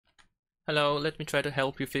Hello, let me try to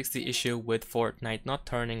help you fix the issue with Fortnite not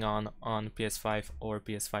turning on PS5 or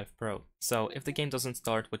PS5 Pro. So if the game doesn't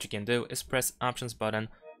start, what you can do is press Options button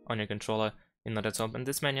on your controller in order to open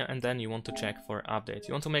this menu, and then you want to check for update.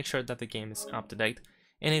 You want to make sure that the game is up to date,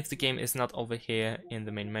 and if the game is not over here in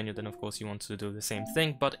the main menu, then of course you want to do the same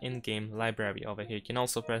thing, but in game library over here. You can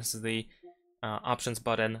also press the Options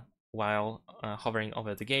button while hovering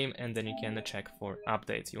over the game, and then you can check for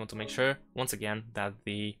updates. You want to make sure, once again, that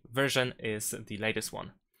the version is the latest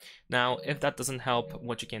one. Now, if that doesn't help,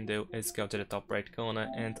 what you can do is go to the top right corner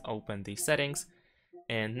and open the settings.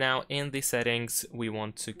 And now in the settings, we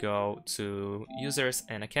want to go to users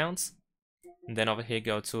and accounts. And then over here,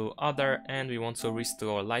 go to other, and we want to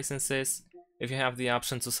restore licenses. If you have the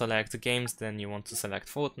option to select games, then you want to select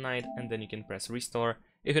Fortnite, and then you can press restore.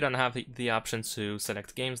 If you don't have the option to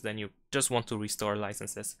select games, then you just want to restore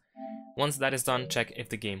licenses. Once that is done, check if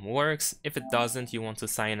the game works. If it doesn't, you want to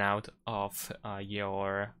sign out of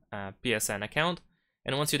your PSN account.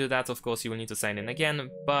 And once you do that, of course, you will need to sign in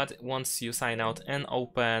again. But once you sign out and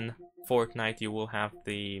open Fortnite, you will have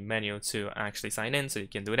the menu to actually sign in, so you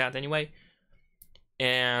can do that anyway.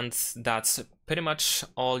 And that's pretty much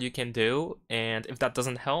all you can do. And if that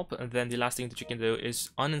doesn't help, then the last thing that you can do is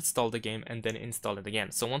uninstall the game and then install it again.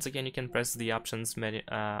 So once again, you can press the options menu,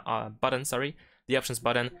 the options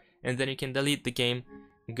button, and then you can delete the game,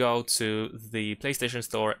 go to the PlayStation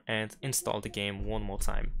Store and install the game one more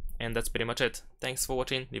time. And that's pretty much it. Thanks for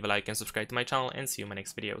watching, leave a like and subscribe to my channel, and see you in my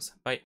next videos. Bye.